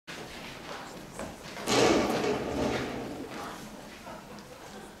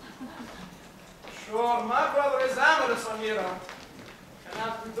For my brother is amorous on Hero, and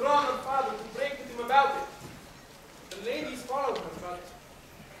hath withdrawn her father to break with him about it. The ladies follow her, but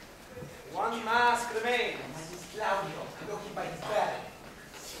one mask remains. And is Claudio, looking by his bed.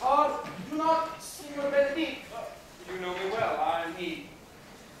 Or do not, Signor Benedict. You know me well, I am he.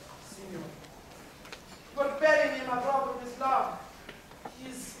 Signor, you are bearing me my brother his love. He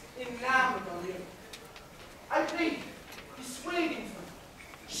is enamored of you. I plead, dissuading her.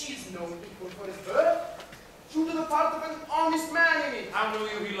 She is no equal for his birth. True to the part of an honest man in it. How know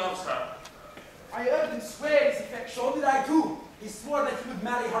you he loves her? I heard him swear his affection. So did I too. He swore that he would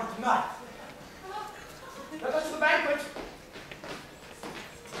marry her tonight. Let us to the banquet.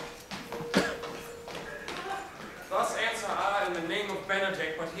 Thus answer I in the name of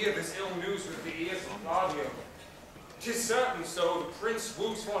Benedict, but hear this ill news with the ears of Claudio. 'Tis certain so the prince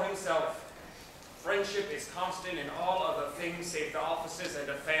woos for himself. Friendship is constant in all other things save the offices and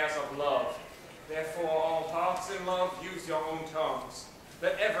affairs of love. Therefore, all hearts in love, use your own tongues.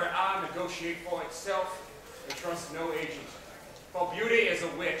 Let every eye negotiate for itself, and trust no agent. For beauty is a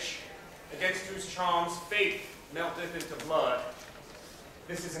witch, against whose charms faith melteth into blood.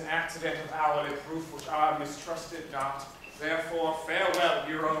 This is an accident of hourly proof which I mistrusted not. Therefore, farewell,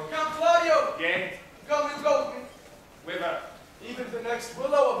 hero. Count Claudio! Yea, Come, you go with me. whither? Even to the next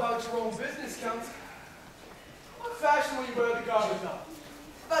willow about your own business, Count. What fashion will you wear the garment?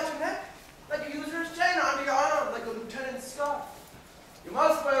 About your neck, like a usurer's chain, under your arm, like a lieutenant's scarf. You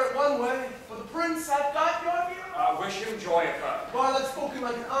must wear it one way, for the prince hath got your hero. I wish him joy of her. Why, that's spoken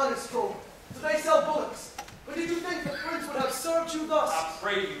like an honest troll. Do they sell bullocks? But did you think the prince would have served you thus? I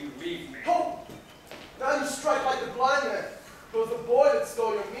pray you leave me. Ho! Now you strike like the blind man. It was the boy that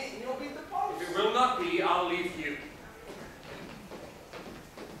stole your meat, and you'll beat the post. If it will not be, I'll leave you.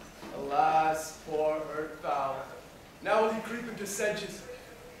 Alas, poor hurt fowl. Now will he creep into sedges.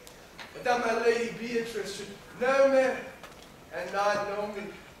 But that my lady Beatrice should know me, and not know me,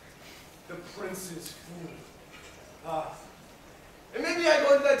 the prince's fool. Ah. And maybe I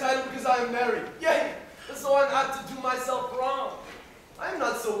go into that title because I am married. Yea, so I'm apt to do myself wrong. I am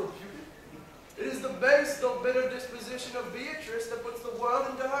not so reputed. It is the base, though bitter disposition of Beatrice that puts the world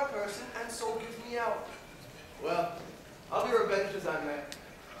into her person, and so gives me out. Well, I'll be revenged as I may.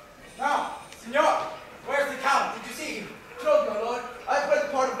 Now, Signor, where's the Count? Did you see him? Troth, my lord, I played the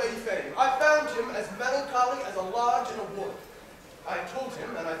part of Lady Fanny. I found him as melancholy as a lodge in a wood. I told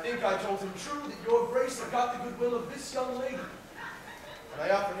him, and I think I told him true, that your grace had got the goodwill of this young lady. And I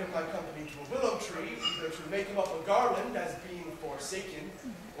offered him my company to a willow tree, either to make him up a garland as being forsaken,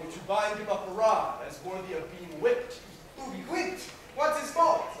 or to bind him up a rod as worthy of being whipped. Who be whipped? What's his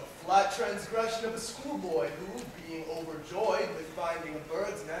fault? It's a flat transgression of a schoolboy who, being overjoyed with finding a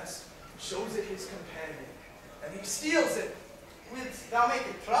bird's nest, shows it his companion, and he steals it. Wilt thou make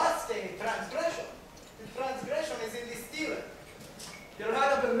a trust a transgression? The transgression is in the stealer. There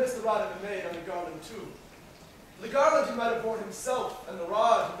had not been missed the rod had been made on the garland too. The garland he might have worn himself, and the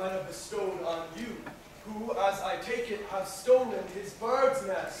rod he might have bestowed on you, who, as I take it, have stolen his bird's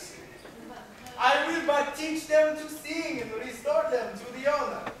nest. I will but teach them to sing and restore them to the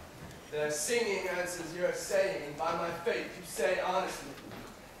owner. Their singing answers your saying, by my faith, you say honestly.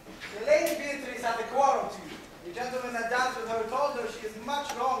 The lady Beatrice had a quarrel to you. The gentleman that danced with her told her she is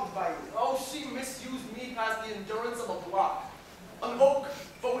much wronged by you. Oh, she misused me past the endurance of a block. An oak,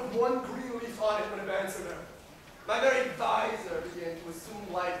 but with one green leaf on it would have answered her. My very visor began to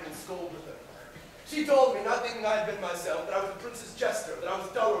assume life and scold with her. She told me, not thinking I had been myself, that I was the prince's jester, that I was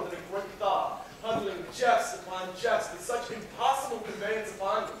duller than a great thaw, huddling jest upon jest with such impossible conveyance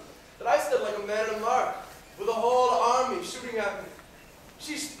upon me, that I stood like a man of mark, with a whole army shooting at me.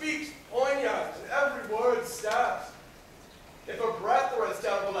 She speaks poignards, and every word stabs. If her breath were as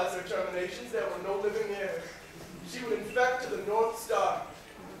terrible as her terminations, there were no living air. She would infect to the North Star.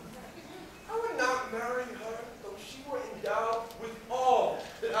 I would not marry her, though she were endowed with all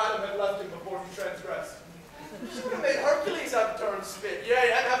that Adam had left him before he transgressed. She would have made Hercules have turned spit,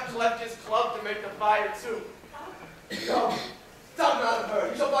 yea, and have cleft his club to make the fire too. No, talk not of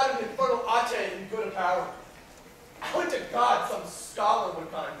her. You shall find an infernal Ache in good apparel. I would to God some scholar would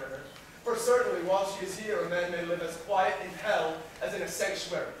find her, for certainly while she is here, a man may live as quiet in hell as in a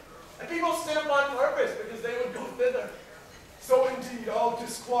sanctuary. And people sin upon purpose because they would go thither. So indeed, all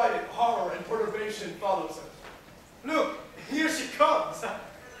disquiet, horror, and perturbation follows her. Look, here she comes.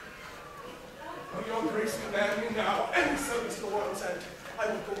 Oh, your grace command me now, any service to the world's end. I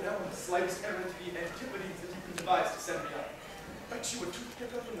will go now on the slightest errand to the antipodes that you can devise to send me on. Bet you a tooth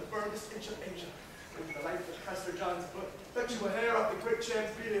picker from the furthest inch of Asia. In the life of Prester John's book, let you a hair up the great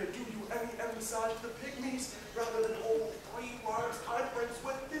champ's beard, do you any emphasize the pygmies, rather than old 3 words conference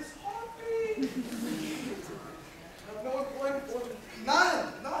with this heartbeat? Have no employment for me.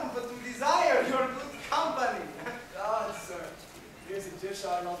 None, but to desire your good company. God, sir, here's a dish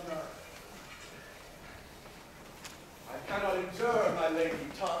I love not. I cannot endure my lady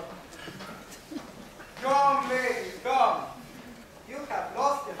tongue. Come, lady, come. You have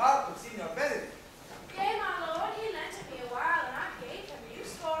lost the heart of Signor Benedict. Yea, my lord, he lent it me a while, and I gave him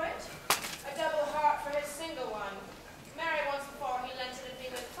use for it. A double heart for his single one. Marry once before he lent it me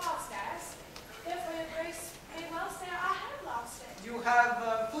with Falstaff. Therefore, your grace may well say I have lost it. You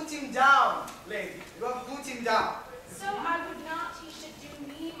have put him down, lady. You have put him down. So I would not he should do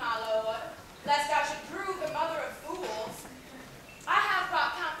me, my lord, lest I should prove the mother of fools. I have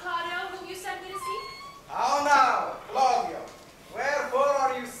brought Count Claudio, whom you sent me to see. How now, Claudio? Wherefore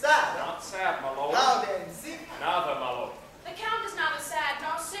are you sad? Not sad, my lord. Now then, sick. Neither, my lord. The Count is neither sad,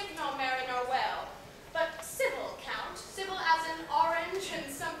 nor sick, nor merry, nor well, but civil, Count. Civil as in orange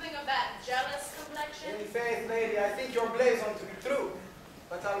and something of that jealous complexion. In faith, lady, I think your blazon to be true.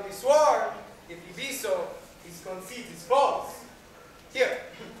 But I'll be sworn, if he be so, his conceit is false. Here,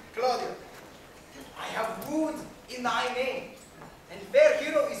 Claudio, I have wooed in thy name, and fair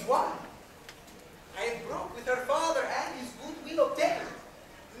hero is one. I have broke with her father and his good will obtained.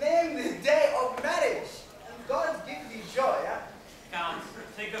 Name the day of marriage, and God give thee joy, Count,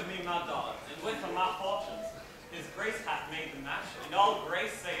 think of me, my daughter, and with of my fortunes. His grace hath made the match, and all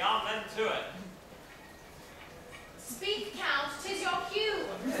grace say amen to it. Speak, Count, 'tis your cue.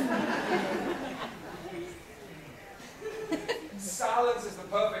 Silence is the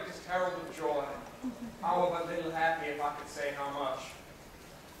perfectest herald of joy. I were but little happy if I could say how much.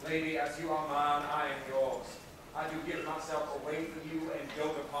 Lady, as you are mine, I am yours. I do give myself away for you and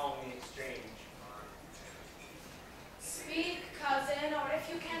build upon the exchange. Speak, cousin, or if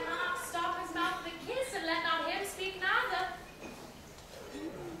you cannot, stop his mouth with a kiss and let not him speak neither.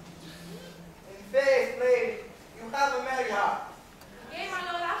 In faith, lady, you have a merry heart. Yea, my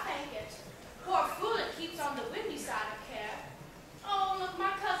lord, I thank it. Poor fool, it keeps on the windy side of care. Oh, look,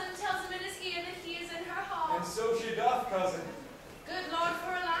 my cousin tells him in his ear that he is in her hall. And so she doth, cousin. Good Lord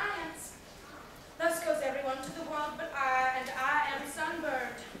for alliance. Thus goes everyone to the world but I, and I am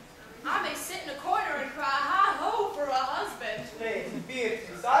sunburned. I may sit in a corner and cry, hi-ho, for a husband. Lady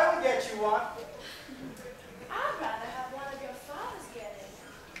Beatrice, I will get you one. I'd rather have one of your father's getting.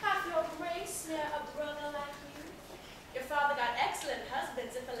 Hath your grace near a brother like you? Your father got excellent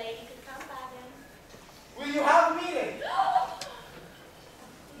husbands if a lady could come by them. Will you have a meeting? No.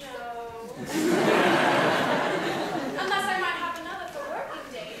 Unless I might have another for working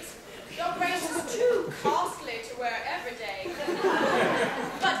days. Your grace is too costly to wear every day.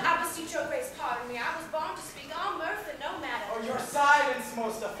 But I beseech your grace pardon me. I was born to speak all mirth and no matter. Oh, your silence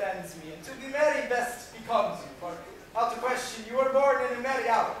most offends me, and to be merry best becomes you. For out of question, you were born in a merry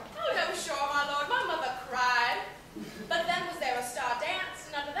hour. Oh, no, sure, my lord. My mother cried. But then was there a star dance,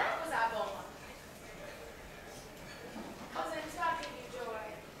 and under that was I born. Cousins, God give you joy.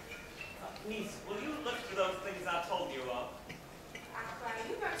 Niece, will you look to those things I told you of? I cry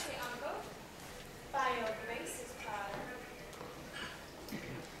you mercy, uncle. By your grace's pardon.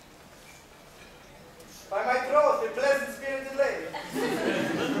 By my troth, a pleasant spirited lady.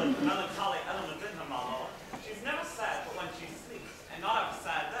 There's little melancholy element in her, my lord. She's never sad but when she sleeps, and not ever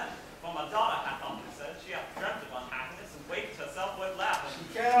sad then. For my daughter hath often said she hath dreamt of unhappiness and waked herself with laughing. She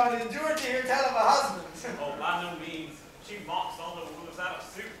cannot endure to hear tell of a husband. Oh, by no means. She mocks all the rulers out of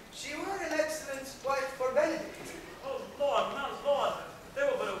suit. She were an excellent wife for Benedict. Oh, Lord, my Lord. They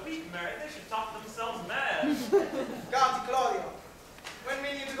were but a week married. They should talk themselves mad. Count Claudio, when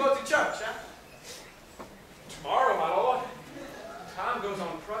we need to go to church, Tomorrow, my lord. Time goes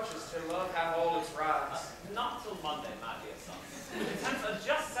on crutches till love hath all its rise. Not till Monday, my dear son. The temps are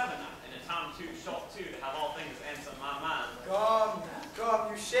just 7 now, and a time too short, too, to have all things answer my mind.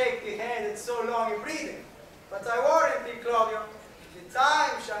 Come, you shake the head at so long a breathing. But I warrant thee, Claudio, the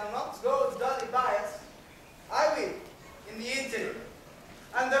time shall not go dully by us. I will, in the interim,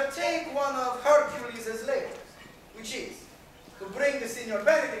 undertake one of Hercules' labors, which is to bring the Signor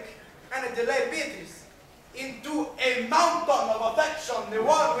Benedict and the Lady Beatrice into a mountain of affection, the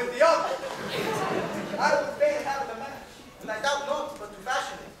one with the other. I would fain have the match, and I doubt not but to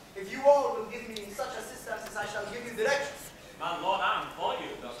fashion it, if you all will give me such assistance as I shall give you directions. My Lord, I am